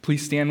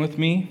Please stand with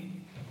me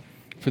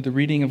for the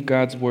reading of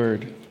God's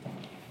Word.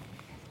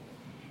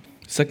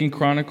 2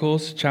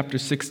 Chronicles chapter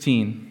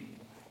 16.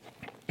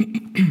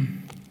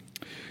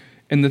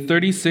 In the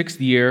 36th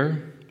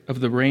year of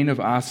the reign of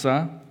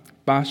Asa,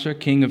 Baasha,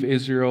 king of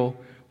Israel,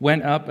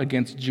 went up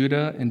against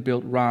Judah and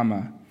built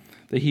Ramah,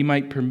 that he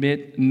might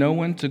permit no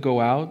one to go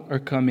out or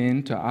come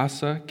in to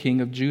Asa,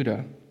 king of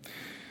Judah.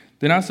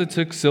 Then Asa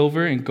took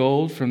silver and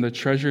gold from the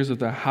treasures of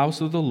the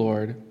house of the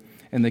Lord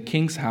and the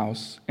king's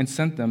house, and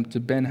sent them to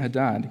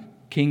Ben-Hadad,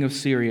 king of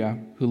Syria,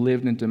 who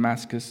lived in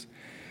Damascus,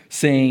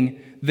 saying,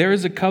 "There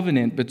is a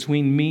covenant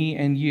between me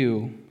and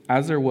you,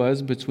 as there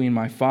was between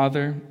my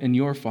father and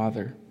your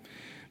father.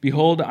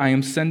 Behold, I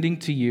am sending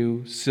to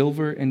you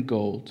silver and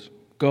gold.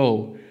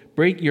 Go,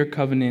 break your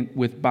covenant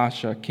with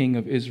Baasha, king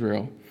of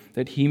Israel,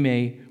 that he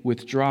may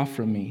withdraw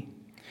from me."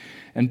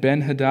 And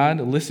Ben-Hadad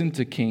listened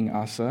to King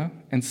Asa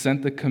and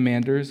sent the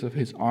commanders of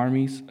his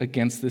armies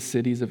against the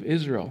cities of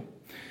Israel.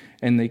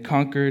 And they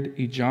conquered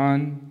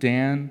Ijon,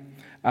 Dan,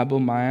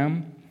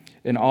 Abel-maim,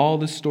 and all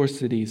the store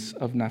cities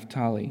of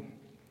Naphtali.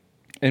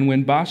 And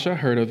when Baasha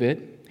heard of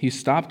it, he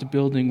stopped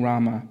building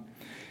Ramah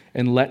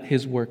and let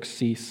his work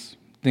cease.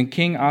 Then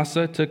King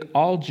Asa took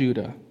all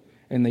Judah,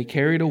 and they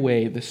carried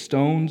away the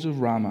stones of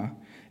Ramah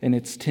and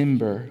its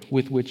timber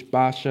with which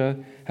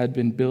Baasha had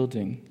been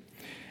building.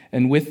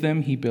 And with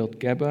them he built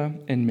Geba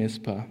and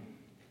Mizpah.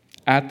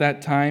 At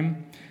that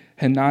time,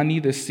 Hanani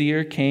the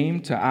seer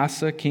came to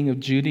Asa, king of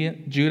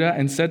Judah,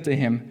 and said to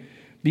him,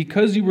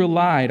 "Because you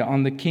relied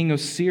on the king of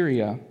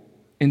Syria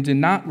and did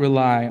not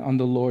rely on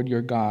the Lord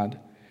your God,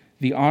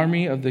 the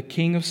army of the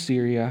king of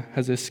Syria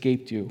has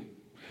escaped you.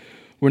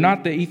 Were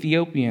not the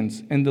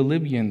Ethiopians and the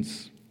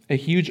Libyans a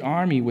huge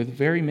army with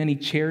very many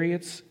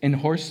chariots and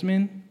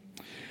horsemen?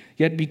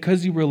 Yet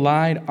because you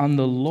relied on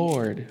the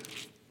Lord,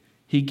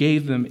 he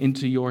gave them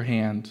into your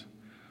hand.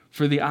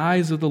 For the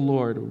eyes of the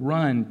Lord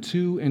run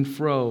to and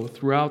fro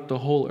throughout the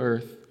whole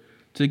earth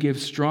to give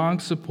strong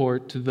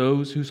support to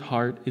those whose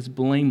heart is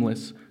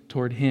blameless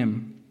toward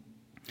him.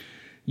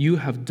 You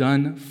have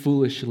done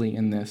foolishly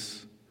in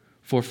this,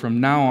 for from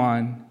now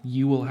on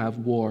you will have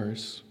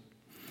wars."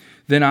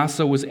 Then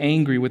Asa was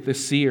angry with the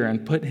seer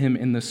and put him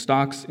in the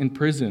stocks in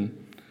prison,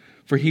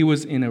 for he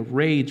was in a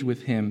rage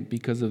with him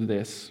because of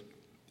this.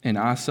 And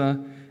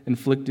Asa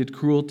inflicted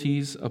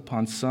cruelties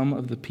upon some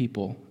of the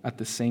people at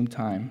the same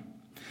time.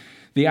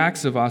 The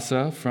acts of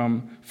Asa,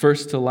 from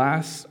first to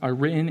last, are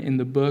written in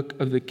the book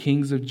of the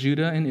kings of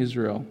Judah and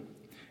Israel.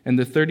 In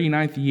the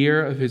 39th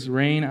year of his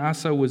reign,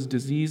 Asa was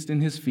diseased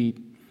in his feet,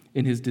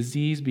 and his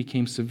disease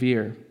became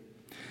severe.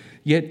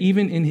 Yet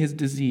even in his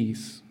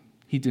disease,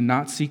 he did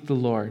not seek the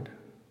Lord,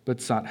 but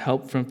sought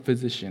help from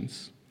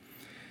physicians.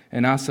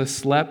 And Asa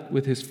slept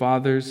with his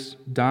fathers,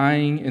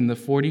 dying in the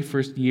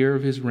 41st year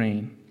of his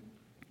reign.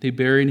 They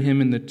buried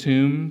him in the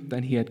tomb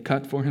that he had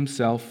cut for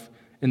himself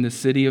in the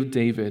city of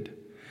David.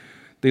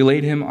 They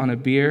laid him on a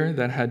bier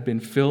that had been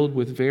filled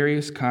with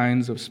various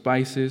kinds of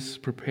spices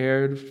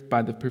prepared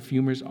by the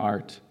perfumer's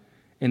art,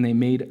 and they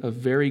made a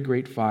very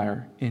great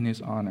fire in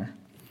his honor.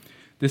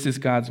 This is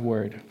God's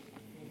word.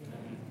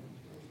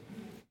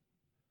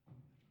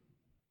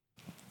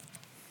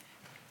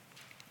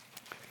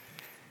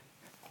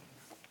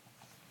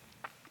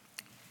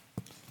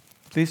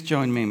 Please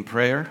join me in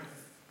prayer.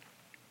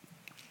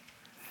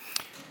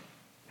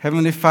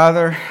 Heavenly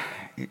Father,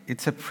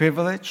 it's a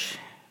privilege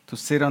to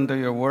sit under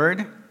your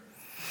word.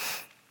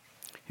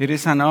 It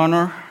is an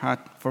honor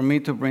for me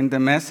to bring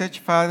the message,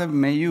 Father.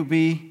 May you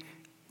be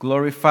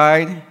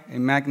glorified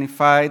and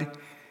magnified.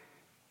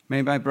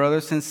 May my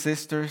brothers and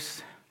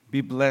sisters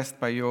be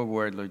blessed by your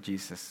word, Lord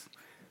Jesus.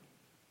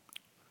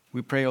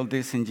 We pray all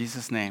this in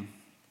Jesus' name.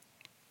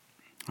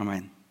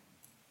 Amen.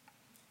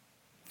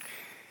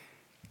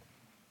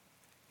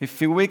 A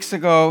few weeks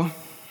ago,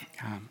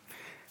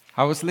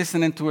 I was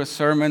listening to a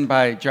sermon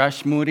by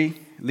Josh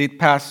Moody, lead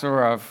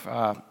pastor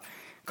of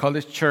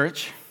College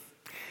Church,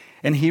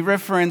 and he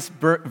referenced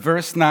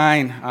verse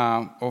 9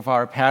 of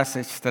our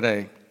passage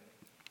today.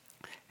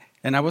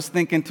 And I was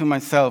thinking to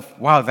myself,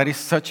 wow, that is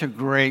such a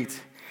great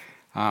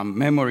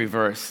memory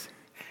verse.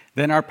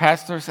 Then our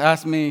pastors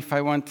asked me if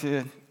I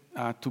wanted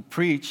to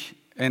preach,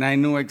 and I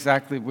knew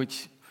exactly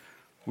which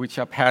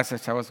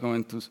passage I was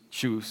going to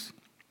choose.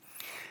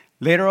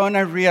 Later on,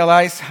 I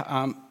realized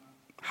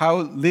how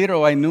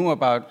little I knew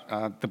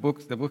about the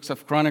books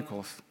of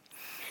Chronicles.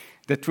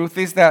 The truth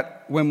is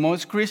that when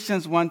most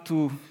Christians want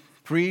to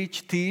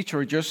preach, teach,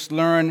 or just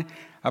learn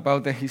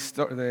about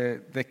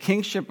the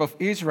kingship of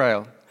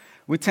Israel,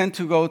 we tend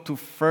to go to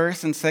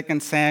 1st and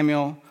 2nd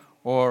Samuel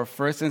or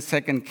 1st and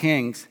 2nd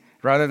Kings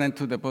rather than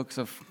to the books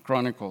of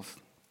Chronicles.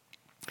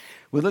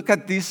 We look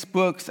at these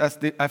books as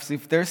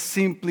if they're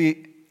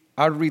simply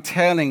a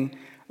retelling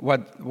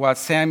what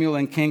Samuel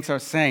and Kings are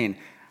saying.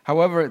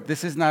 However,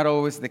 this is not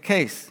always the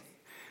case.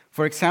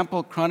 For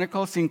example,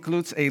 Chronicles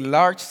includes a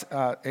large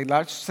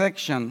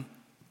section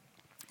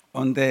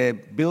on the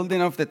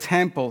building of the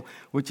temple,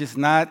 which is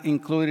not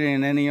included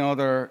in any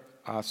other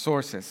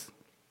sources.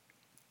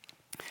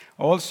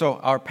 Also,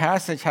 our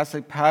passage has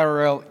a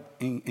parallel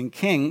in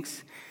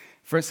Kings,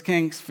 1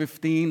 Kings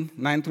 15,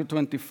 9 through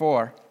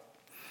 24,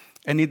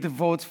 and it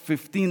devotes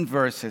 15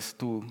 verses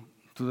to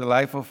the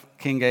life of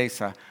King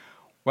Asa,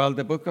 while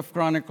the book of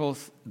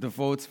Chronicles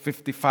devotes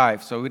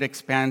 55, so it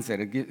expands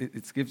it.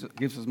 It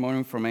gives us more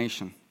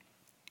information.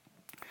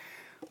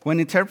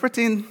 When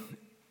interpreting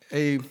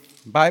a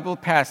Bible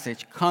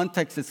passage,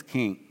 context is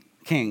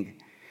king.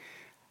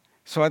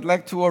 So I'd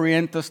like to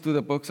orient us to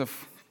the books of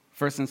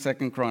 1st and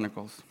 2nd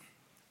Chronicles.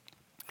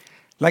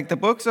 Like the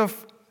books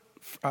of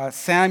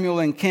Samuel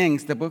and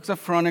Kings, the books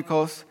of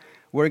Chronicles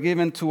were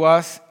given to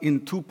us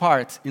in two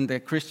parts in the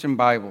Christian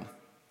Bible.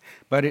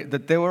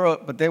 But they were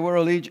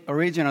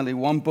originally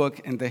one book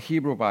in the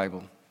Hebrew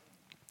Bible.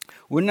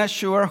 We're not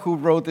sure who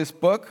wrote this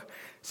book.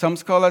 Some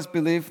scholars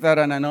believe that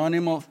an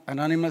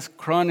anonymous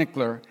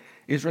chronicler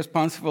is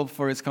responsible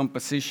for its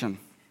composition.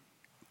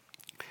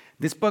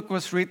 This book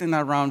was written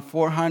around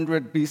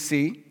 400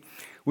 BC,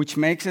 which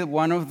makes it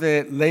one of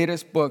the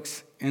latest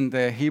books in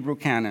the Hebrew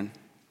canon.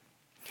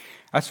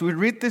 As we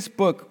read this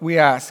book, we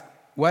ask,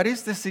 what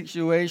is the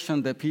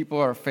situation that people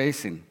are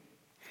facing?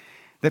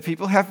 The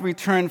people have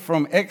returned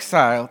from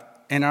exile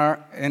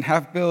and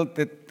have built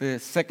the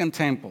second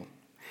temple.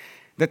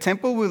 The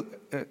temple,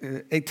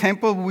 a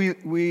temple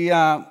we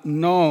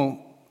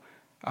know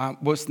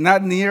was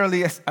not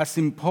nearly as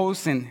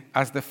imposing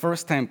as the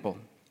first temple.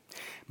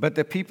 But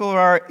the people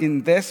are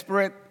in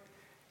despair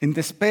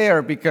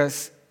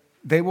because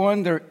they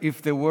wonder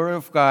if the word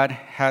of God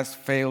has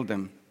failed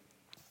them.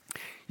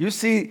 You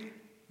see,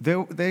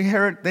 they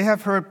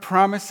have heard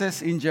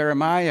promises in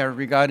Jeremiah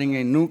regarding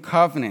a new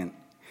covenant.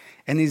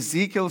 And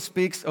Ezekiel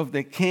speaks of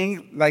the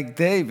king like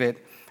David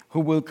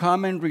who will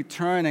come and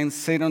return and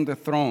sit on the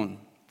throne.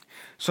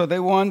 So they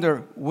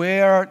wonder,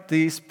 where are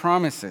these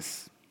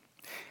promises?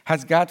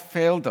 Has God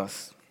failed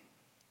us?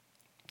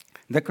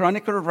 The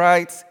chronicler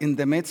writes in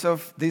the midst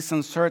of this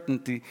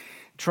uncertainty,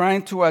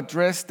 trying to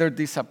address their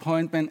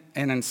disappointment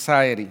and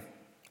anxiety.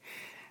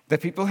 The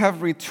people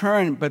have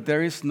returned, but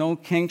there is no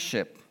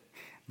kingship.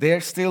 They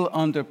are still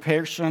under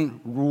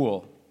Persian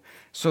rule.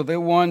 So they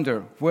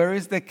wonder, where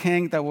is the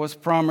king that was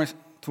promised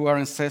to our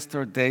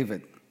ancestor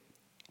David?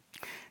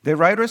 The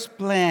writer's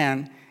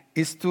plan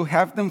is to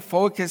have them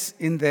focus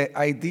in the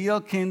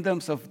ideal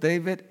kingdoms of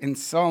David and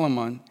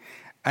Solomon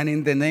and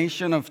in the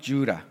nation of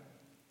Judah.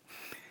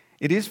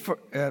 It is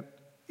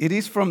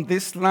from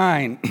this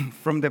line,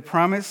 from the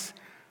promise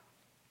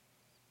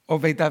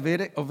of a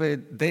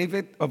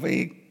Davidic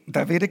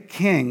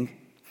king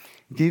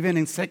given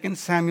in 2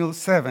 Samuel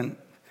 7,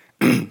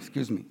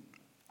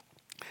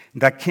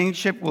 that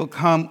kingship will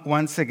come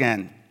once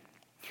again.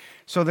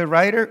 So the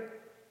writer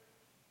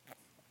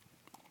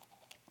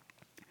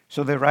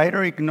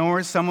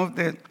ignores some of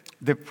the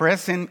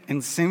depressing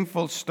and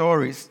sinful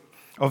stories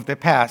of the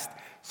past,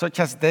 such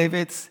as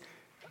David's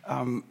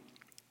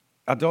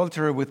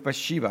adultery with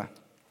Bathsheba,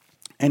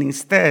 and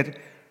instead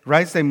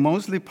writes a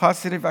mostly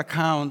positive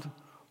account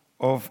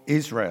of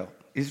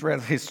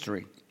Israel's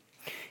history.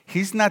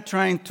 He's not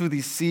trying to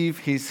deceive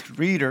his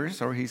readers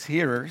or his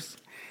hearers.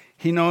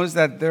 He knows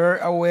that they're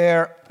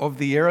aware of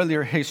the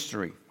earlier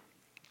history.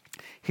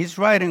 He's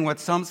writing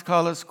what some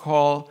scholars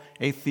call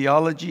a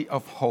theology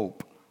of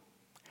hope.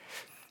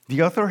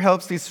 The author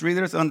helps his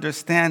readers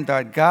understand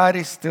that God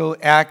is still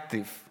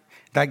active,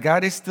 that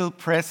God is still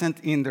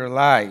present in their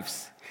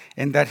lives,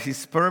 and that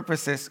his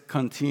purposes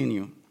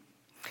continue.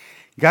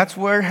 God's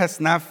word has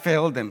not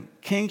failed them.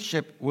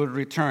 Kingship will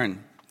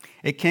return.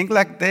 A king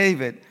like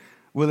David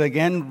will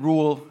again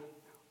rule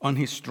on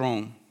his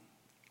throne.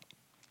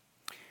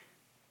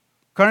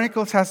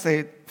 Chronicles has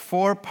a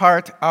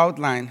 4-part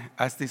outline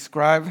as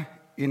described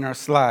in our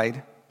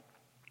slide.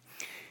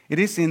 It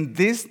is in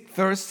this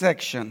third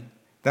section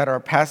that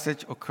our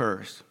passage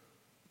occurs.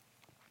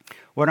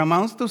 What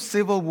amounts to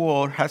civil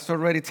war has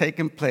already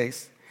taken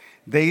place.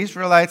 The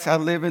Israelites are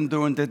living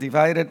during the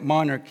divided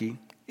monarchy.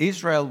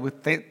 Israel,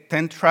 with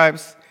 10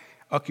 tribes,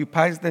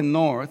 occupies the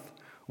north,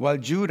 while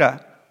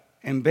Judah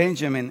and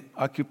Benjamin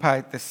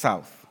occupy the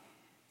south.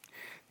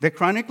 The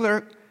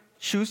chronicler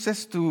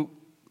chooses to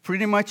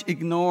pretty much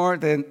ignore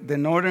the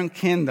northern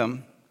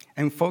kingdom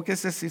and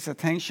focuses his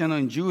attention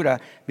on Judah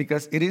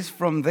because it is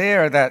from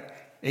there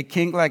that a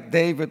king like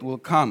David will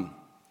come.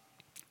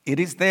 It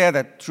is there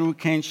that true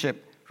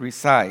kingship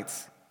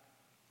resides.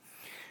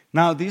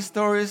 Now, these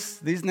stories,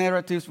 these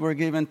narratives were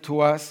given to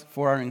us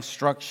for our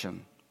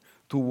instruction,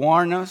 to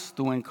warn us,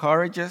 to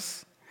encourage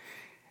us,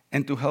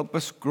 and to help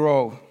us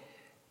grow.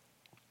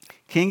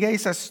 King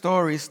Asa's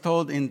story is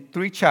told in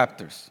 3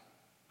 chapters.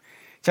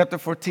 Chapter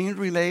 14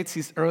 relates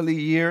his early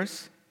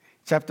years.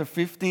 Chapter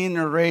 15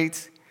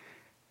 narrates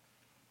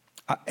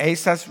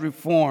Asa's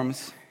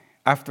reforms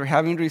after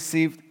having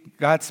received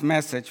God's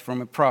message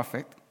from a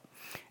prophet.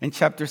 And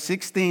chapter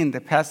 16,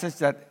 the passage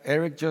that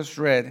Eric just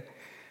read,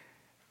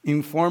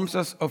 informs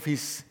us of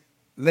his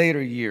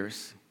later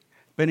years.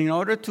 But in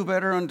order to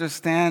better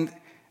understand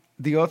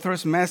the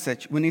author's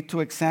message, we need to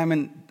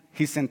examine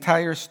his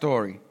entire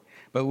story.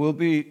 But we'll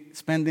be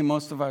spending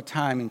most of our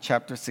time in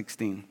chapter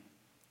 16.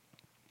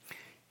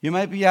 You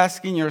might be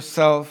asking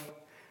yourself,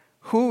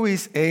 who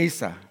is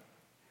Asa?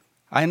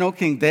 I know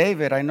King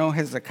David, I know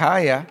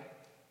Hezekiah,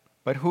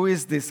 but who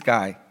is this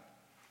guy?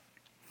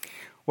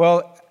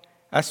 Well,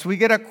 as we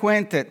get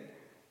acquainted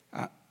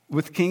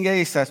with King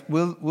Asa,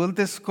 we'll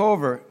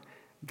discover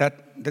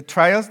that the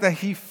trials that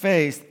he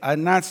faced are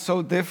not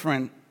so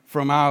different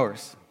from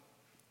ours.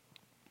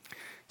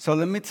 So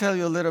let me tell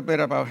you a little bit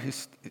about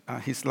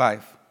his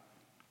life.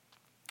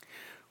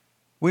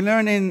 We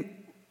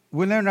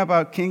learn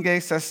about King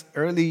Asa's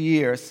early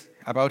years,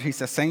 about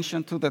his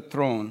ascension to the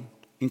throne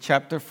in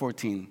chapter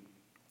 14.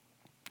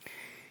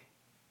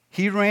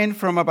 He reigned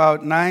from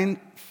about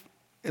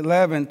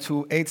 911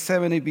 to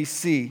 870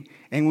 BC,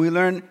 and we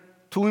learn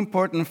two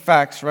important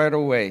facts right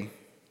away.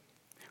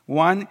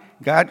 One,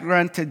 God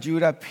granted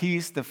Judah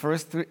peace the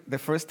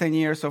first 10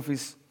 years of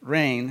his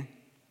reign.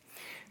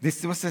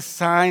 This was a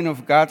sign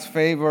of God's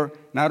favor,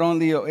 not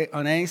only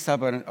on Asa,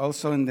 but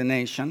also in the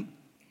nation.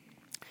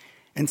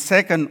 And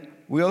second,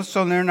 we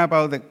also learn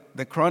about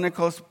the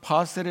Chronicles'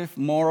 positive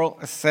moral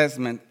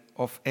assessment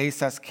of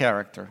Asa's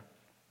character.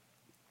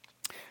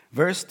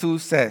 Verse 2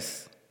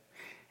 says,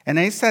 "And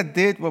Asa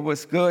did what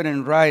was good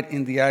and right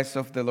in the eyes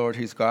of the Lord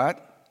his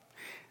God."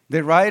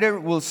 The writer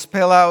will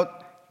spell out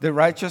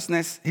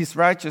his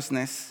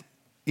righteousness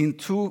in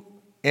two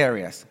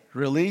areas,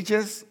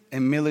 religious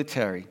and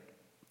military.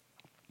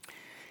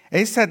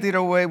 Asa did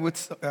away with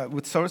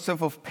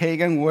sources of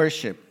pagan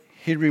worship.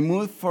 He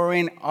removed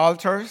foreign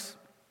altars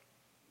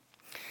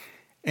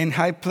and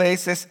high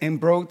places and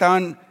broke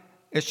down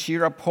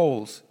Asherah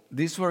poles.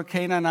 These were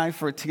Canaanite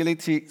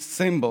fertility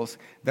symbols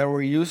that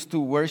were used to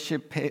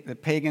worship the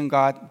pagan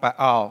god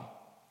Baal.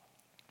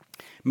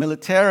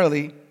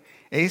 Militarily,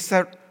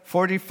 Asa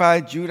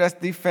fortified Judah's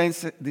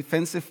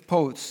defensive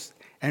posts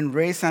and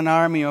raised an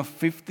army of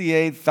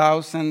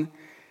 58,000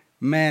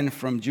 men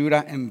from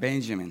Judah and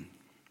Benjamin.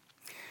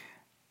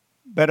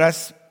 But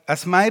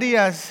as mighty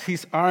as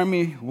his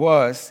army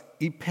was,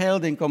 it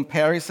paled in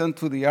comparison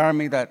to the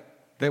army that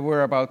they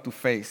were about to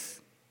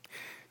face.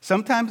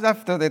 Sometimes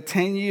after the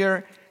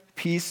 10-year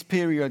peace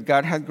period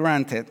God had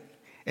granted,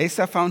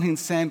 Asa found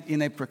himself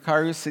in a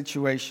precarious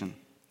situation.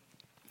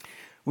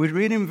 We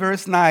read in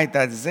verse 9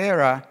 that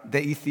Zerah,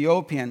 the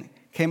Ethiopian,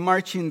 came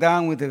marching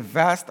down with a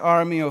vast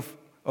army of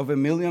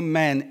 1,000,000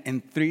 men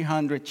and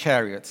 300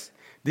 chariots.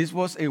 This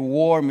was a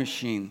war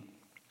machine.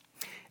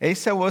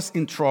 Asa was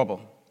in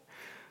trouble.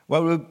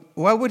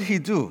 What would he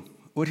do?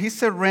 Would he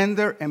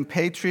surrender and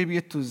pay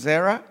tribute to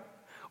Zerah?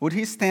 Would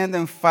he stand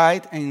and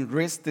fight and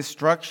risk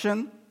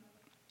destruction?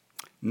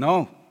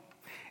 No.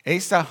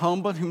 Asa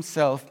humbled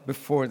himself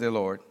before the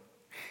Lord.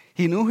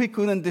 He knew he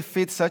couldn't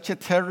defeat such a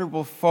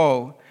terrible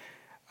foe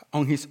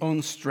on his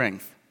own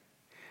strength.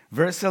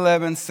 Verse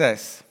 11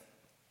 says,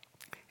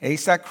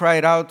 Asa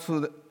cried out to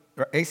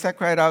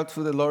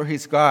the Lord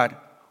his God,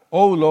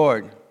 "O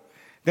Lord,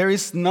 there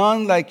is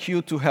none like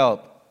you to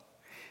help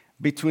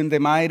between the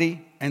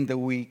mighty and the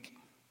weak.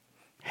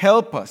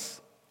 Help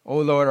us, O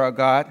Lord our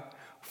God,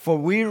 for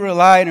we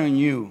relied on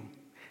you,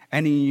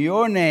 and in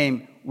your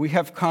name we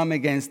have come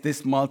against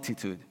this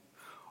multitude.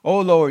 O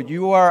Lord,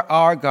 you are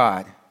our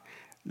God.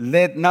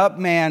 Let not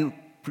man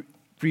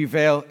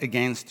prevail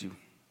against you."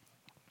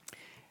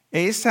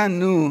 Asa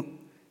knew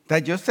that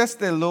just as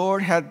the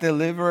Lord had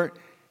delivered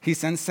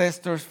his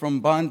ancestors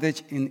from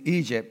bondage in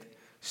Egypt,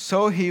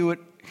 so he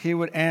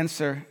would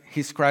answer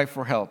his cry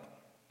for help.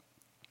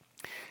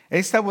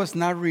 Asa was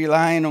not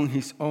relying on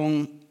his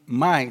own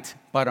might,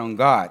 but on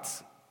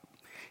God's.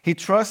 He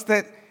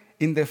trusted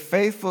in the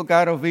faithful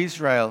God of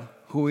Israel,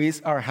 who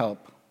is our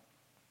help.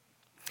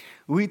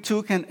 We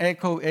too can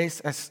echo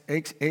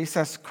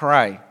Asa's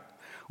cry.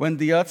 When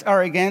the odds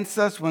are against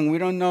us, when we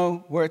don't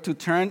know where to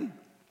turn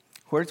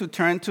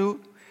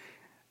to,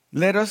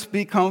 let us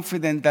be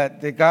confident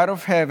that the God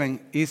of heaven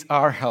is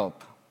our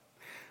help.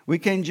 We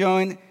can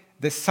join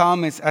the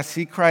psalmist as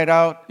he cried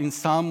out in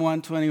Psalm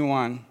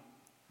 121,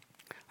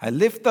 "I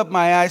lift up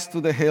my eyes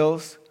to the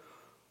hills.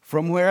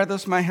 From where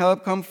does my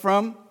help come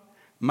from?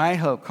 My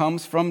help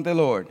comes from the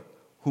Lord,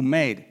 who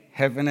made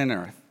heaven and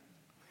earth."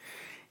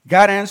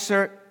 God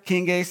answered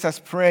King Asa's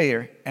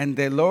prayer, and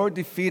the Lord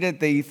defeated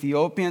the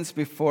Ethiopians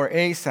before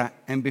Asa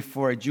and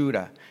before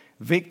Judah.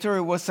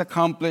 Victory was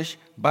accomplished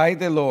by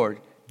the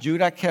Lord.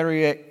 Judah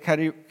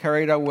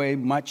carried away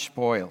much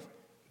spoil.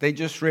 They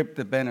just reaped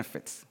the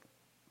benefits.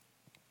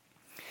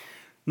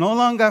 No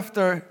long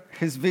after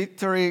his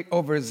victory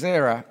over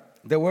Zerah,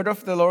 the word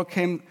of the Lord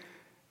came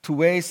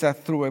to Asa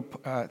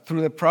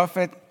through the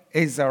prophet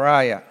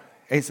Azariah,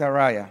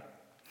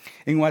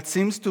 in what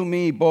seems to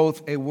me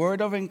both a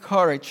word of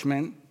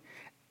encouragement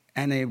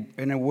and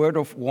a word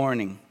of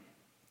warning.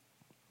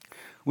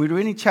 We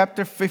read in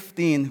chapter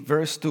 15,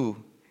 verse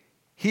 2,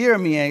 "Hear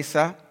me,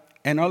 Asa,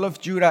 and all of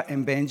Judah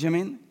and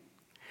Benjamin.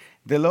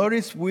 The Lord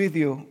is with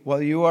you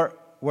where you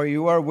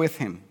are with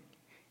him.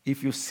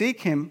 If you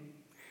seek him,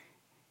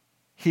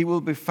 he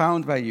will be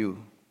found by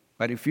you.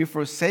 But if you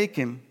forsake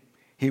him,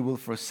 he will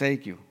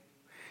forsake you."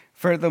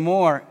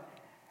 Furthermore,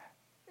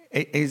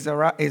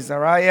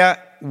 Azariah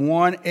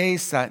warned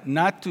Asa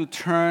not to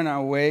turn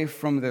away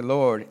from the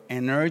Lord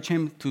and urged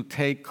him to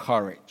take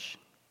courage.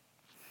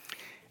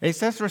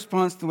 Asa's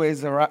response to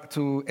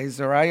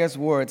Azariah's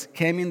words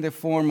came in the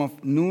form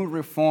of new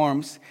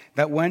reforms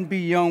that went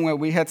beyond what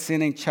we had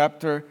seen in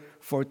chapter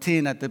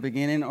 14 at the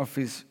beginning of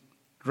his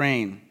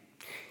reign.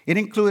 It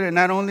included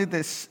not only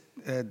the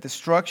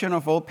destruction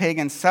of all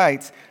pagan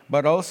sites,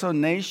 but also a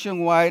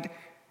nationwide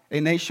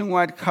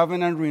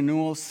covenant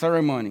renewal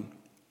ceremony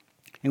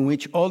in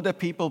which all the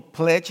people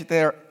pledged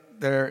their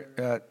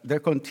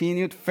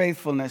continued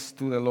faithfulness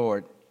to the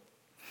Lord.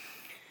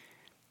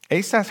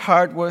 Asa's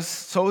heart was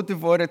so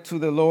devoted to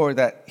the Lord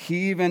that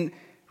he even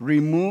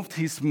removed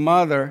his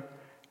mother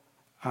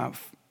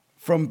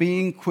from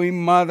being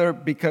queen mother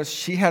because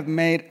she had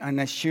made an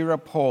Asherah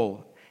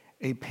pole,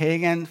 a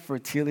pagan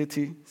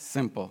fertility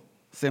symbol.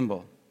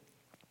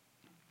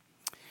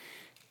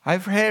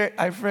 I've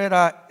read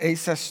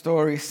Asa's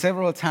story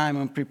several times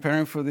in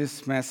preparing for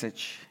this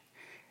message,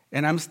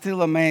 and I'm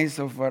still amazed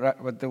of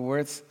what the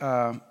words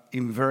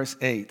in verse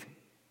 8.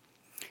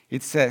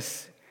 It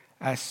says,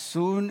 as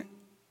soon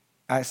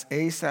as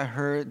Asa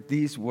heard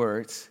these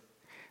words,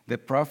 the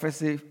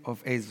prophecy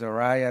of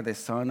Azariah, the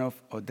son of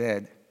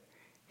Oded,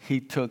 he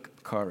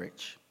took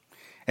courage.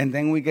 And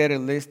then we get a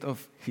list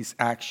of his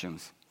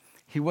actions.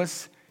 He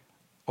was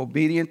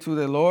obedient to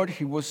the Lord.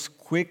 He was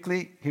quick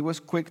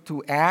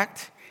to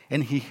act,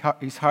 and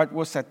his heart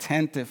was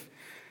attentive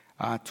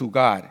to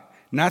God.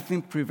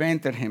 Nothing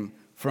prevented him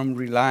from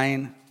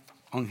relying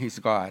on his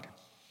God.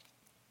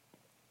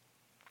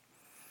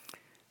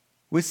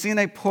 We've seen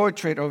a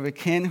portrait of a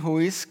king who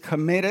is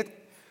committed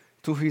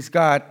to his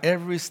God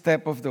every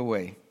step of the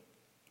way.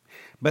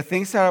 But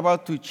things are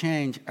about to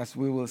change, as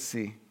we will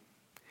see.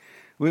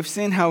 We've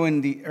seen how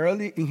in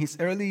his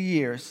early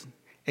years,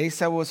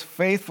 Asa was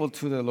faithful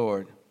to the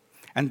Lord,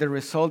 and the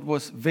result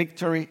was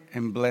victory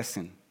and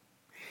blessing.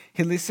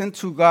 He listened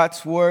to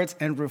God's words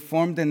and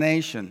reformed the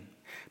nation,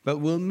 but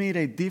we'll meet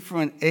a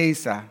different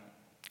Asa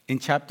in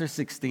chapter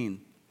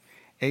 16,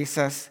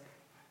 Asa's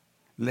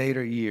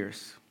later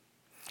years.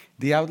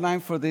 The outline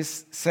for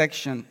this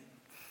section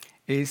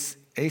is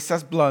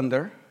Asa's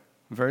blunder,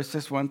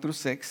 verses 1 through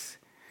 6,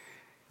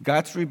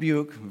 God's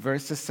rebuke,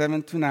 verses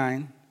 7 to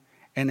 9,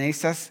 and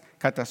Asa's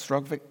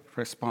catastrophic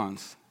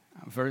response,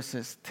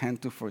 verses 10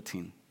 to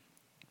 14.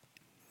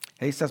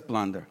 Asa's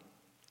blunder.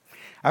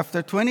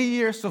 After 20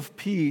 years of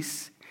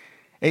peace,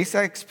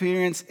 Asa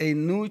experienced a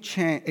new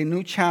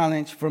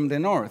challenge from the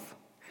north.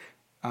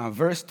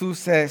 Verse 2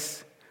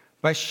 says,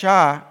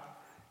 Baasha,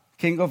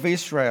 king of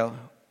Israel,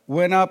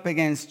 went up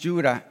against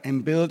Judah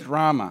and built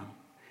Ramah,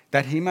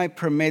 that he might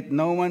permit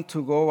no one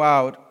to go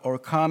out or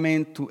come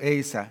in to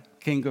Asa,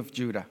 king of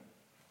Judah.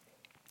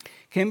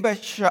 King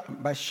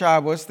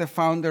Baasha was the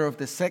founder of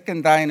the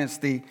second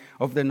dynasty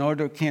of the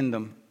northern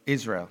kingdom,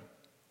 Israel.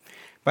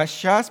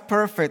 Baasha's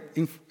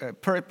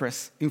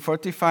purpose in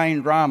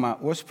fortifying Ramah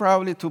was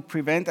probably to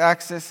prevent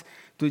access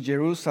to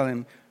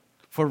Jerusalem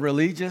for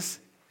religious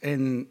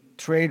and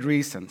trade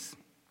reasons.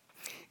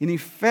 In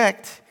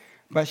effect,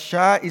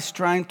 Baasha is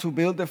trying to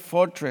build a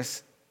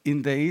fortress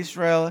in the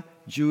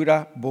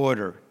Israel-Judah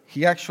border.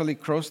 He actually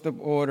crossed the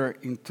border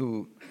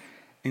into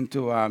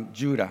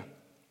Judah.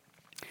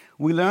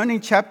 We learn in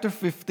chapter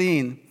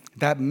 15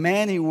 that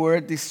many were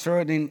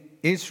deserting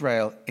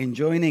Israel and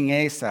joining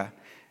Asa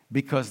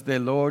because the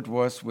Lord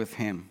was with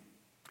him.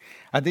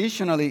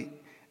 Additionally,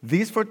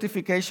 these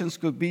fortifications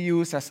could be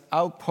used as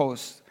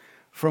outposts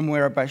from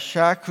where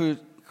Baasha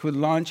could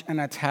launch an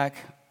attack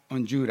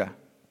on Judah.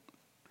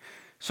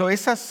 So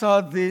Asa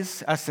saw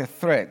this as a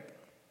threat.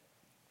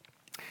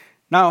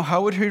 Now,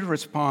 how would he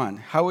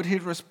respond?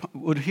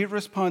 Would he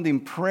respond in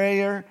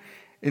prayer,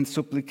 in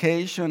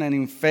supplication, and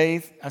in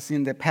faith as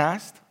in the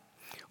past?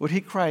 Would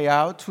he cry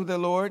out to the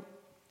Lord?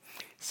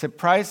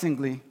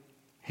 Surprisingly,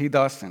 he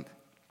doesn't.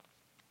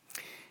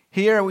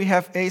 Here we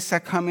have Asa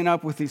coming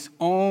up with his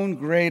own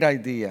great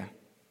idea.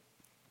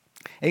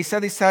 Asa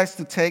decides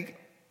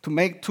to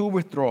make two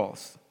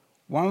withdrawals,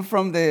 one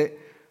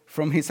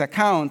from his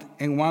account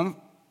and one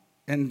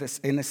and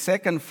a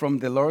second from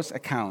the Lord's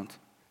account,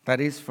 that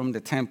is, from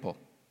the temple.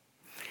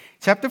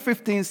 Chapter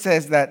 15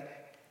 says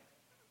that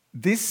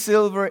this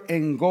silver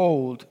and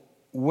gold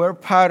were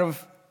part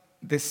of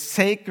the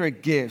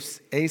sacred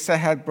gifts Asa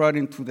had brought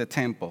into the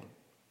temple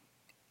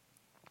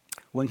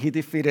when he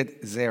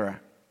defeated Zerah.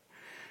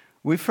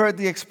 We've heard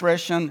the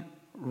expression,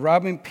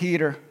 robbing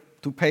Peter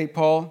to pay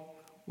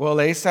Paul. Well,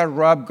 Asa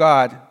robbed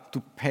God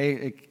to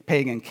pay a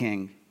pagan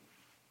king.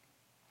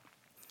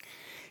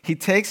 He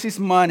takes his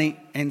money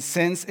and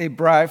sends a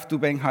bribe to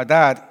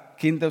Ben-Hadad,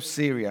 king of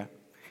Syria.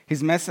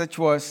 His message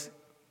was,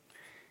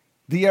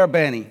 Dear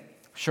Benny,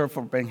 short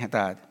for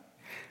Ben-Hadad,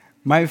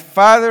 my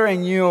father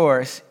and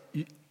yours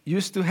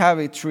used to have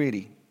a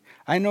treaty.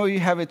 I know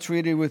you have a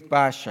treaty with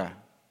Baasha.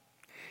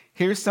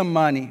 Here's some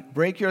money.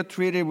 Break your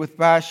treaty with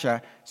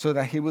Baasha so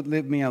that he would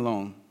leave me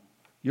alone.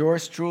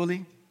 Yours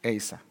truly,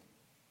 Asa.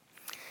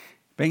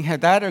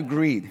 Ben-Hadad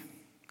agreed.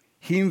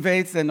 He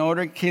invades the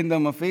northern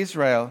kingdom of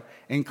Israel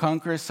and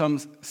conquers some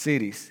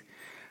cities.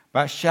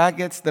 Baasha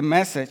gets the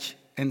message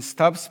and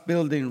stops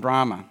building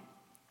Ramah.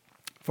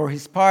 For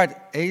his part,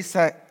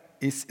 Asa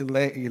is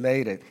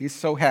elated. He's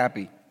so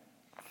happy.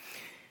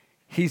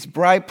 His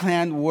bright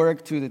plan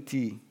worked to a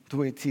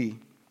T.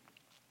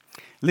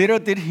 Little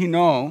did he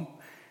know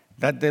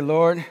that the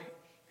Lord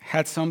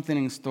had something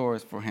in store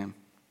for him.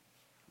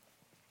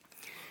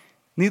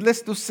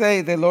 Needless to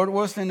say, the Lord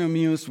wasn't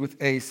amused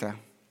with Asa.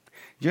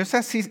 Just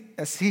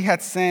as he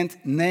had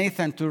sent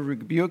Nathan to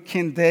rebuke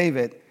King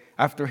David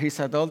after his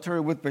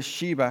adultery with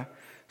Bathsheba,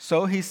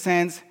 so he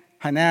sends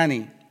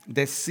Hanani,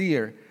 the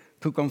seer,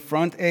 to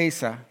confront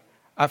Asa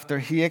after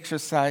he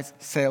exercised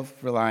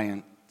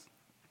self-reliance.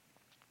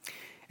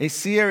 A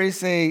seer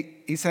is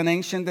an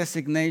ancient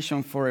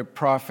designation for a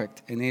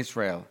prophet in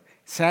Israel.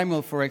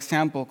 Samuel, for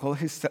example, called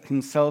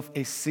himself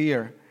a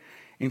seer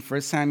in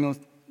 1 Samuel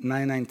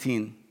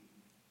 9:19.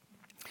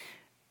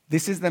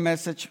 This is the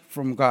message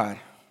from God.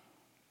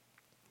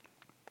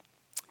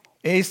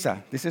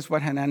 Asa, this is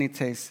what Hanani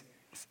tells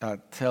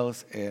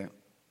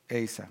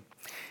Asa.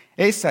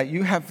 Asa,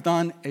 you have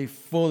done a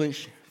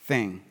foolish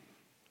thing.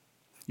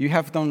 You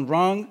have done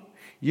wrong.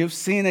 You've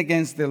sinned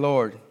against the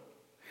Lord.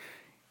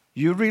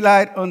 You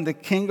relied on the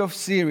king of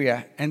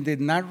Syria and did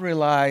not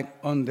rely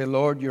on the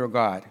Lord your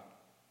God.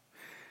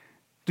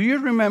 Do you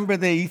remember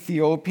the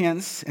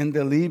Ethiopians and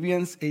the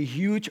Libyans, a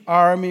huge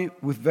army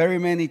with very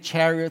many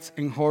chariots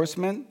and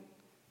horsemen?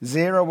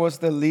 Zerah was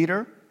the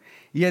leader.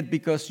 Yet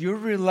because you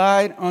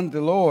relied on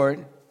the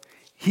Lord,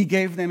 he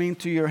gave them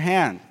into your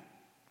hand.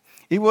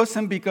 It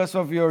wasn't because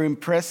of your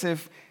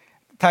impressive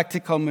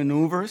tactical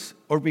maneuvers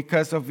or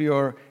because of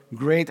your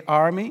great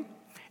army.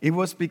 It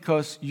was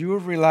because you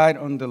relied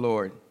on the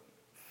Lord.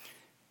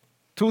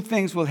 Two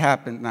things will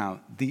happen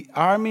now. The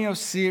army of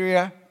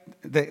Syria,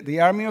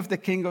 the army of the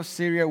king of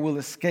Syria will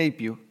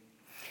escape you.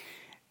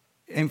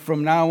 And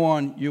from now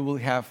on, you will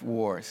have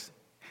wars.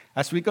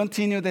 As we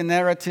continue the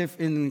narrative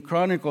in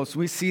Chronicles,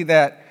 we see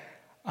that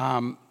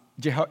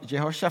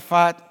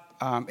Jehoshaphat,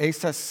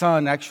 Asa's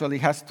son, actually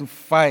has to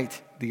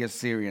fight the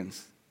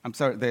Syrians.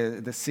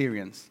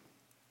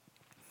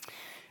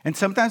 And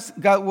sometimes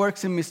God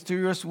works in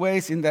mysterious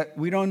ways in that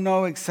we don't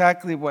know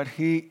exactly what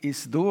he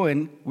is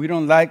doing. We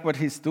don't like what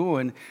he's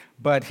doing,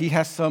 but he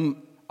has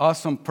some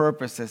awesome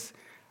purposes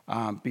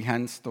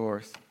behind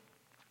stores.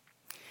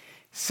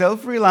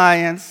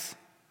 Self-reliance,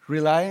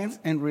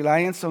 and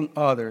reliance on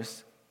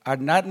others are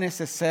not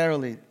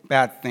necessarily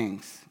bad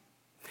things.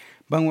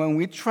 But when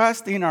we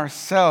trust in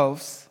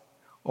ourselves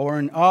or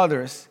in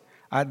others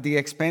at the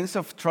expense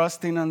of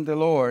trusting in the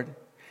Lord,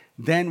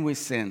 then we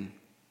sin.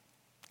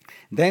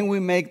 Then we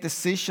make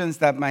decisions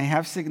that might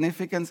have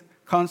significant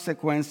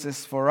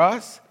consequences for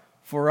us,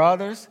 for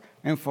others,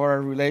 and for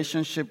our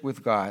relationship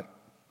with God.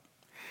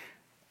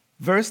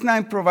 Verse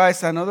 9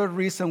 provides another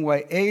reason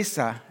why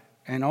Asa,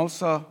 and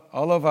also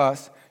all of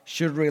us,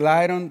 should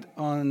rely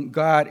on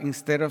God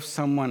instead of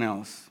someone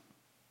else.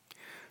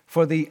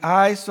 For the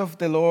eyes of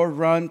the Lord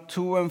run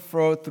to and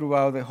fro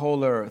throughout the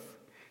whole earth,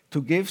 to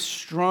give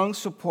strong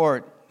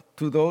support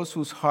to those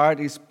whose heart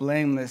is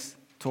blameless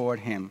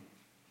toward him.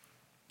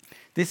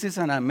 This is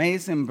an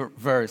amazing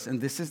verse,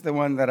 and this is the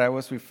one that I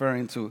was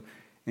referring to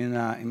in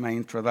my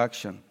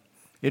introduction.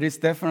 It is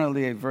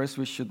definitely a verse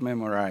we should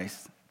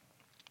memorize.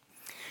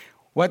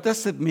 What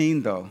does it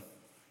mean, though?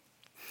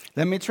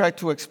 Let me try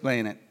to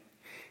explain it.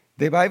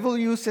 The Bible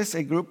uses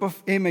a group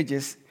of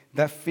images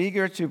that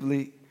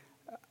figuratively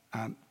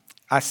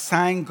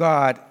assign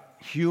God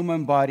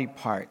human body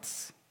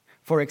parts.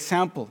 For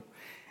example,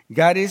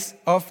 God is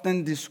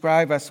often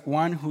described as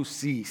one who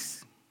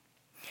sees.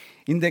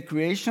 In the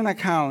creation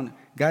account,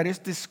 God is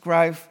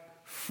described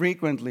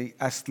frequently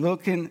as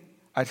looking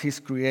at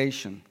his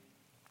creation.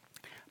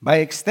 By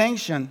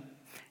extension,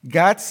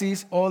 God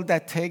sees all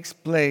that takes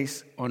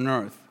place on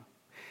earth.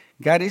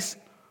 God is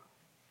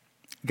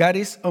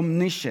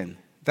omniscient.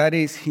 That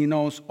is, he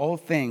knows all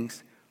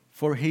things,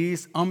 for he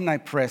is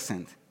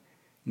omnipresent.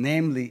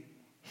 Namely,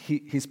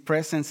 his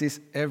presence is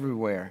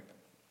everywhere.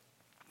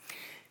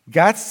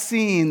 God's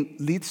seeing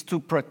leads to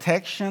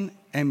protection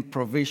and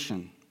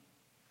provision.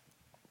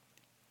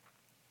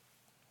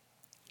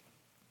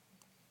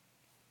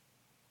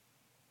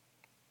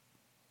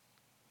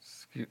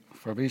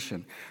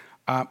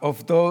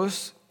 Of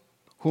those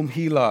whom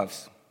he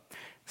loves.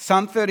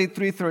 Psalm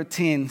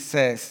 33:13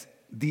 says,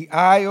 "The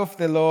eye of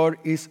the Lord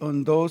is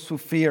on those who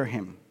fear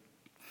him."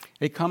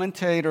 A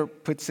commentator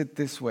puts it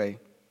this way: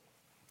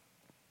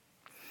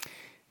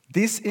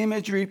 this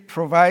imagery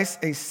provides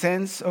a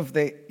sense of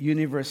the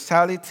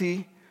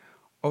universality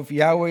of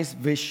Yahweh's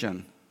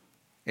vision,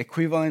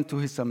 equivalent to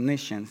his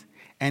omniscience,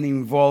 and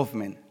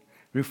involvement,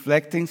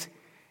 reflecting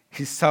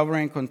his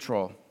sovereign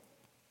control.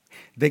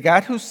 The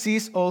God who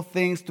sees all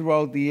things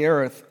throughout the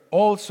earth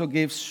also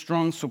gives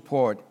strong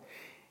support.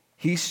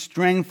 He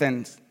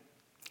strengthens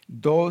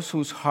those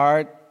whose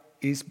heart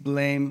is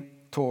blame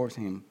towards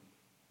him.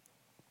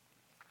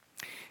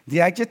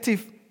 The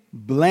adjective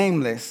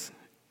blameless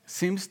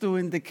seems to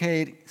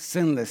indicate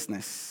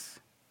sinlessness.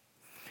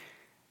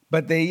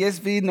 But the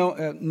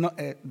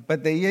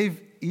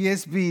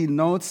ESV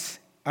notes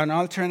an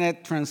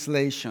alternate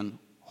translation,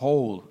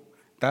 whole,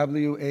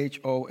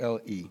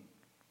 W-H-O-L-E.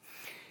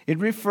 It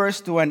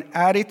refers to an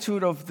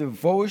attitude of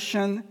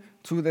devotion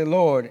to the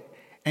Lord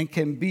and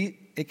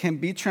it can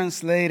be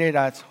translated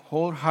as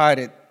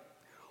wholehearted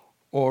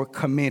or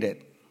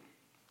committed.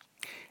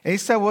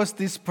 Asa was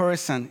this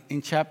person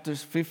in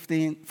chapters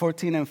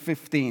 14 and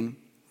 15,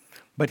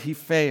 but he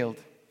failed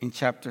in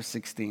chapter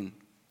 16.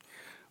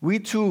 We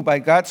too, by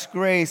God's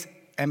grace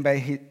and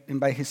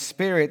by His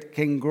Spirit,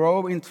 can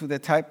grow into the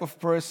type of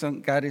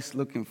person God is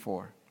looking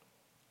for.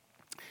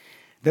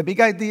 The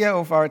big idea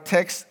of our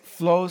text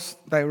flows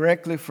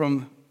directly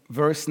from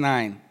verse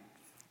 9.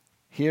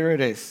 Here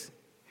it is.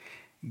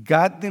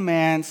 God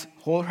demands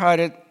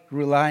wholehearted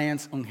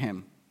reliance on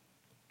Him.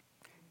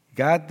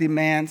 God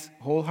demands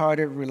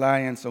wholehearted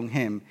reliance on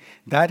Him.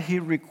 That He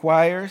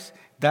requires,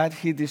 that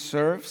He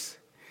deserves,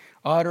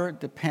 utter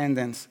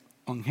dependence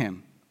on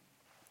Him.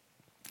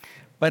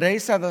 But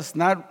Asa does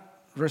not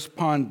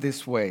respond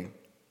this way.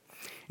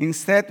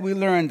 Instead, we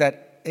learn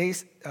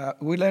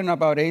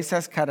about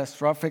Asa's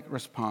catastrophic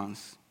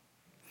response.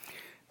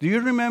 Do you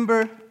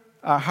remember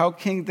how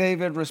King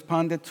David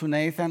responded to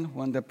Nathan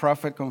when the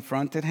prophet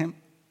confronted him?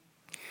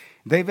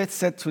 David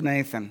said to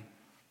Nathan,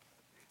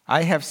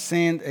 "I have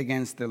sinned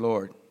against the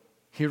Lord."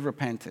 He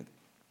repented.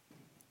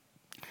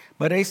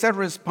 But Asa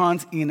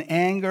responds in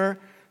anger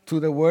to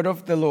the word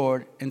of the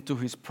Lord and to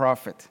his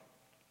prophet.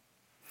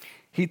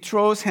 He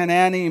throws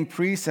Hanani in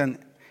prison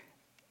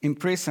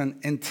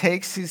and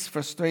takes his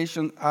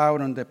frustration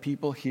out on the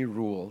people he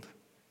ruled.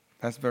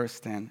 That's verse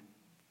 10.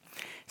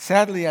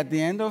 Sadly, at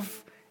the end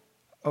of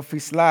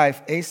his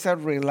life, Asa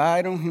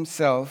relied on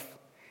himself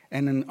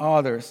and on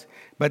others,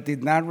 but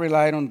did not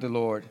rely on the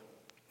Lord.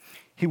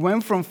 He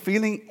went from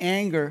feeling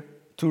anger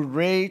to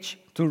rage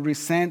to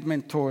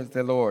resentment towards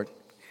the Lord.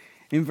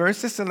 In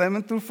verses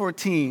 11 through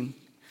 14,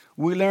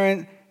 we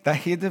learn that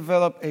he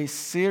developed a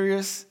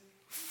serious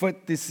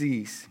foot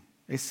disease,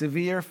 a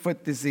severe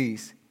foot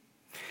disease.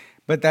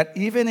 But that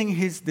even in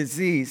his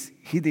disease,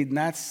 he did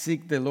not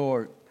seek the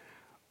Lord,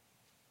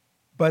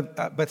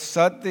 but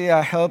sought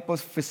the help of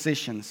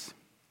physicians.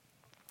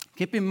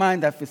 Keep in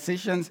mind that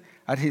physicians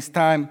at his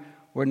time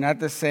were not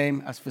the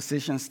same as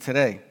physicians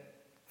today.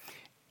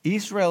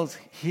 Israel's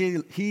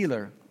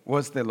healer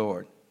was the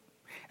Lord,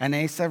 and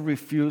Asa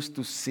refused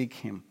to seek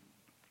him.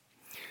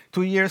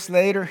 2 years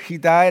later, he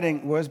died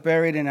and was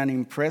buried in an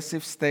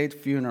impressive state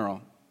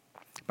funeral.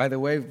 By the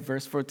way,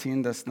 verse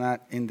 14 does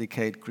not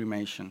indicate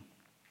cremation.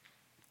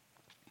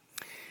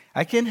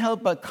 I can't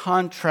help but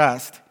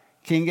contrast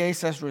King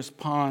Asa's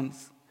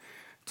response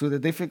to the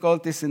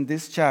difficulties in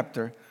this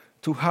chapter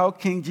to how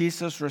King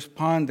Jesus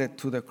responded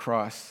to the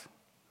cross.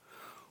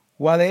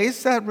 While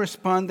Asa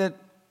responded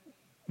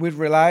with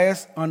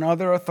reliance on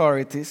other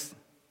authorities,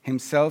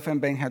 himself and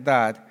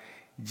Ben-Hadad,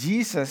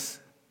 Jesus,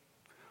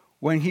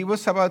 when he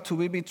was about to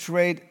be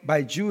betrayed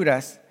by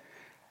Judas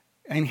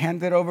and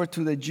handed over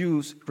to the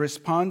Jews,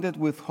 responded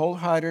with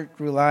wholehearted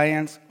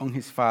reliance on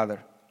his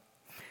Father.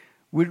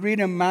 We read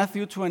in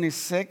Matthew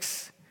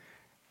 26,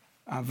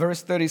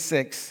 verse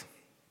 36,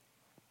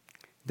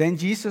 "Then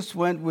Jesus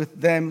went with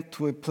them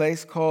to a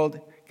place called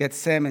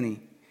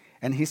Gethsemane,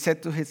 and he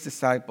said to his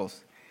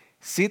disciples,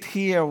 'Sit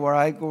here while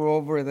I go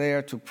over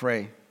there to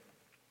pray.'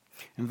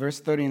 In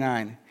verse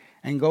 39,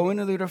 and going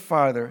a little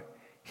farther,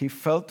 he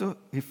fell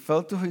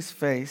to his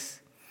face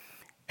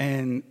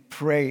and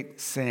prayed,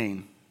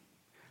 saying,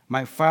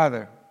 'My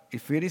Father,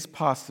 if it is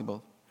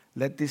possible,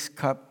 let this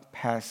cup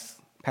pass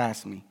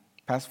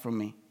from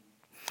me.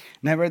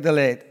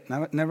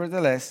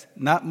 Nevertheless,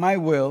 not my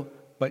will,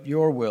 but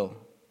your will.'"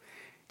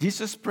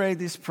 Jesus prayed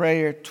this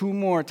prayer 2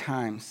 more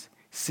times,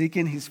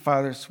 seeking his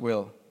Father's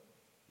will.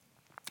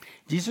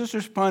 Jesus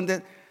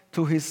responded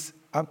to his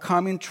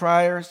upcoming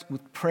trials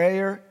with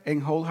prayer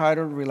and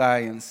wholehearted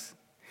reliance.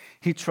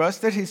 He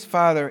trusted his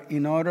Father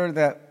in order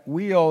that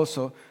we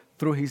also,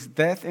 through his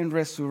death and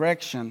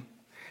resurrection,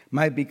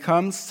 might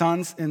become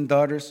sons and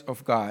daughters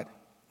of God.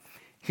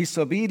 His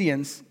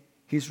obedience,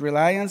 his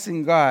reliance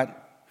in God,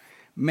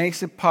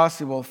 makes it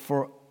possible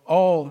for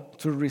all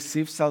to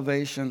receive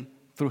salvation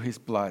through his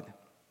blood.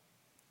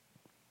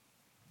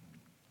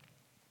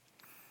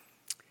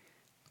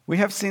 We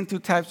have seen 2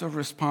 types of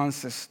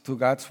responses to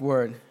God's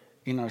word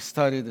in our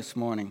study this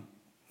morning.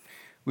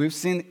 We've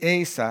seen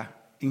Asa,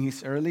 in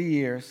his early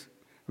years,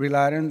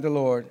 relied on the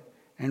Lord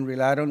and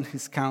relied on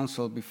his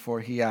counsel before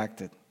he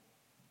acted.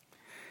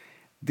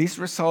 This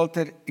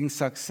resulted in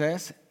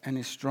success and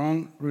a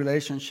strong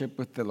relationship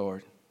with the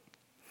Lord.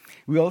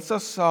 We also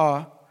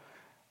saw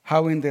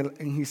how in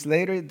his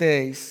later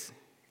days,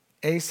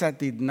 Asa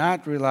did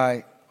not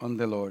rely on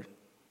the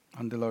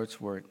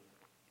Lord's word.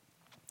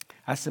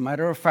 As a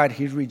matter of fact,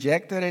 he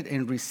rejected it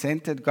and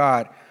resented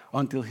God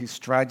until his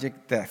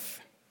tragic death.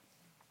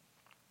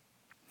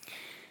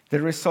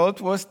 The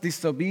result was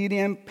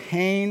disobedience,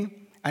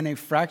 pain, and a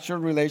fractured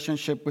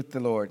relationship with the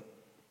Lord.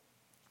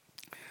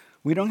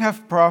 We don't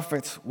have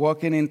prophets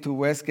walking into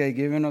Westgate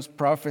giving us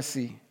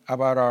prophecy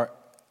about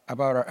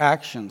our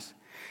actions,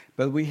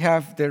 but we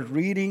have the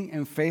reading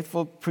and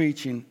faithful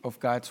preaching of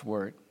God's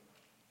word.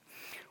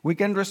 We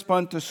can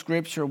respond to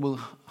Scripture with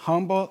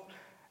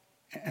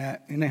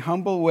in a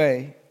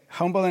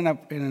humble and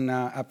an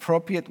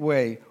appropriate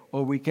way,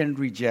 or we can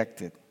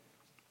reject it.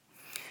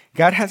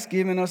 God has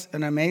given us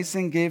an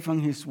amazing gift on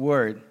His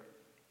Word.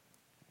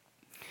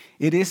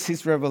 It is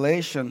His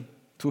revelation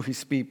to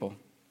His people.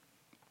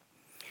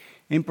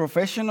 In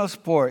professional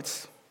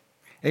sports,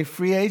 a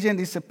free agent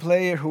is a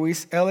player who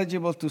is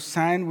eligible to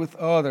sign with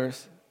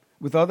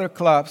other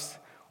clubs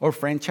or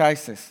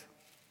franchises.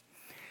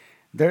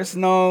 They're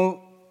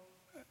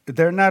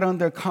not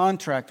under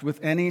contract with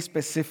any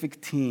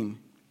specific team.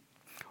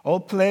 All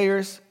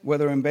players,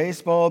 whether in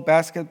baseball,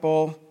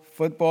 basketball,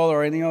 football,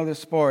 or any other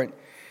sport,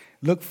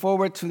 look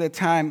forward to the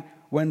time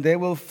when they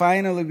will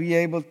finally be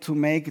able to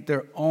make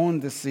their own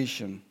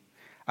decision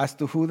as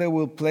to who they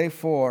will play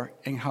for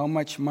and how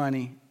much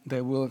money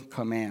they will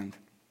command.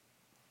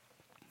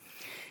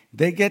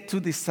 They get to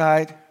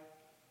decide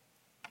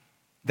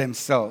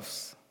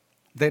themselves.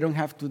 They don't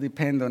have to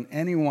depend on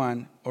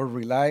anyone or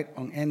rely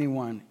on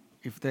anyone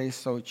if they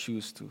so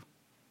choose to.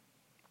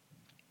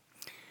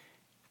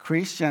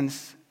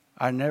 Christians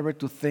are never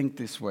to think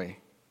this way.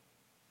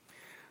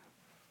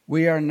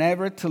 We are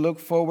never to look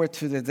forward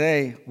to the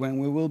day when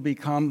we will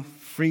become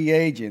free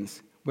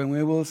agents, when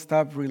we will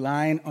stop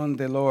relying on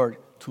the Lord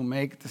to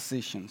make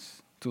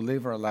decisions, to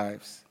live our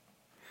lives.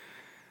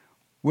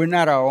 We're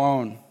not our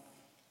own.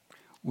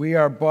 We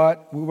were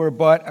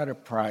bought at a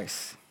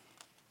price.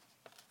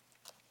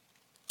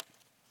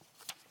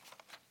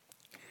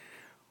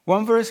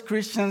 One verse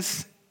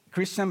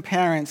Christian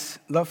parents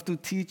love to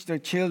teach their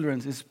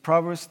children is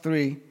Proverbs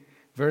 3,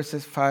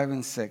 verses 5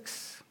 and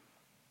 6.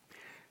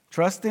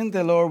 Trust in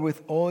the Lord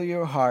with all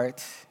your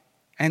heart,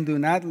 and do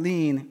not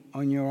lean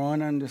on your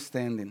own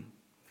understanding.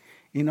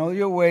 In all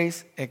your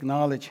ways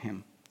acknowledge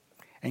Him,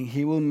 and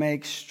He will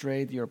make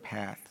straight your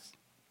paths.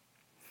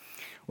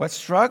 What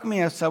struck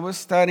me as I was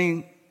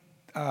studying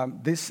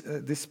this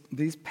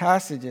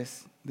passage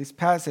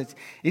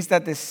is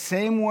that the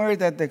same word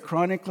that the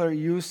chronicler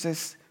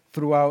uses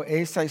throughout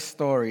Asai's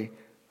story,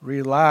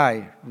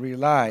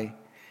 rely,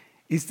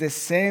 is the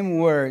same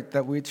word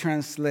that we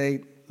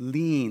translate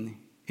lean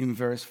in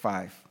verse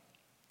 5.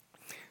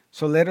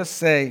 So let us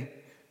say,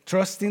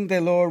 trust in the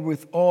Lord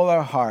with all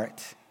our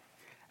heart,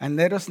 and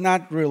let us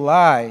not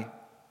rely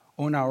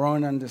on our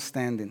own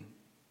understanding.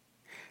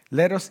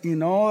 Let us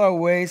in all our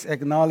ways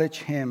acknowledge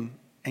Him,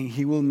 and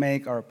He will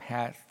make our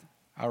path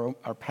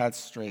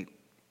straight.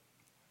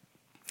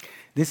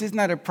 This is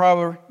not a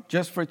proverb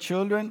just for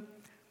children.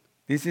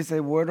 This is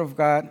a word of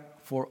God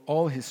for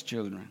all His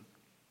children.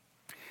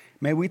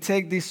 May we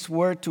take this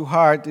word to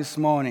heart this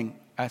morning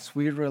as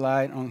we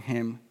rely on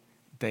Him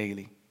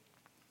daily.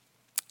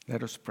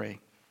 Let us pray.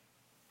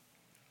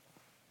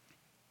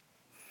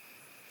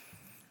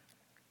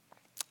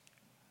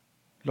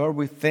 Lord,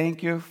 we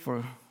thank You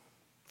for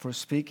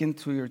speaking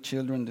to Your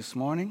children this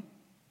morning.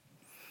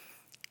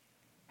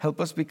 Help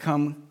us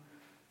become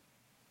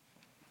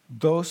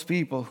those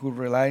people who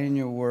rely on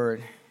Your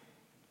word,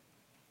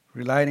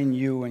 rely on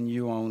You and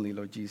You only,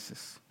 Lord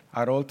Jesus,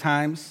 at all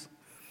times,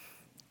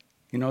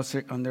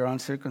 under all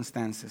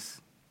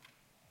circumstances.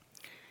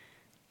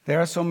 There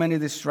are so many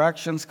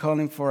distractions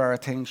calling for our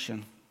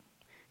attention.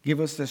 Give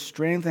us the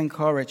strength and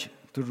courage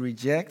to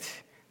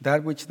reject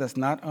that which does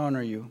not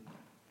honor You,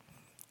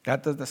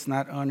 that does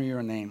not honor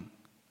Your name.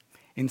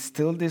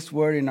 Instill this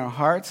word in our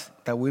hearts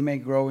that we may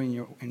grow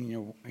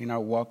in our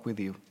walk with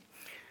You.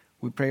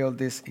 We pray all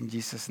this in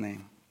Jesus'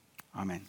 name. Amen.